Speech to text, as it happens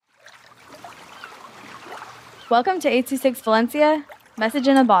Welcome to 826 Valencia, message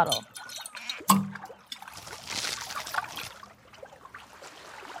in a bottle.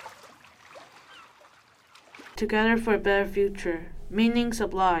 Together for a Better Future, Meanings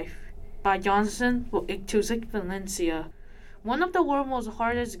of Life by Johnson for 826 Valencia. One of the world's most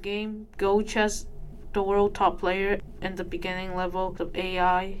hardest game, Go Chess, the world top player in the beginning level of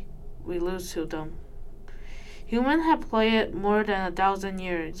AI, we lose to them. Humans have played it more than 1,000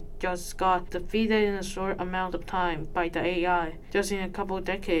 years, just got defeated in a short amount of time by the AI, just in a couple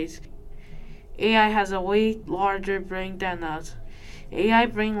decades. AI has a way larger brain than us. AI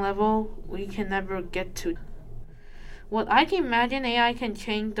brain level we can never get to. What I can imagine AI can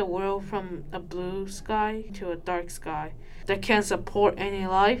change the world from a blue sky to a dark sky that can support any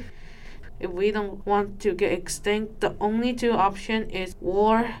life. If we don't want to get extinct, the only two options is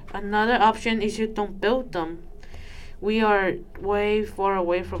war. Another option is you don't build them. We are way far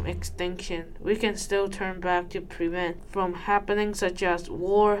away from extinction. We can still turn back to prevent from happening such as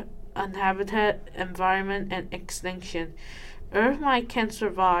war, uninhabited environment, and extinction. Earth might can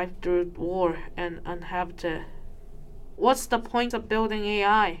survive through war and uninhabited. What's the point of building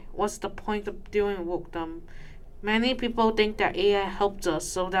AI? What's the point of doing with them? Many people think that AI helps us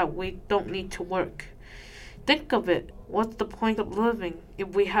so that we don't need to work. Think of it. What's the point of living if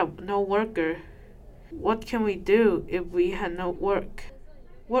we have no worker? What can we do if we had no work?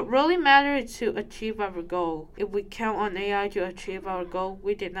 What really matters is to achieve our goal. If we count on AI to achieve our goal,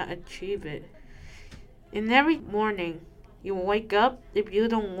 we did not achieve it. And every morning, you wake up, if you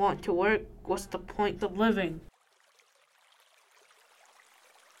don't want to work, what's the point of living?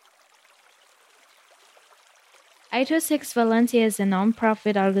 I26 Valencia is a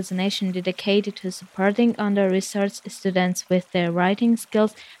non-profit organization dedicated to supporting under-researched students with their writing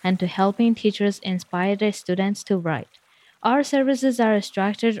skills and to helping teachers inspire their students to write. Our services are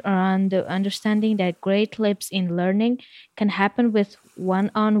structured around the understanding that great leaps in learning can happen with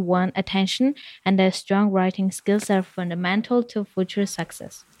one-on-one attention and that strong writing skills are fundamental to future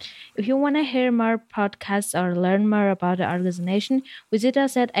success. If you want to hear more podcasts or learn more about the organization, visit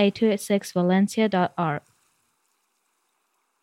us at 826valencia.org.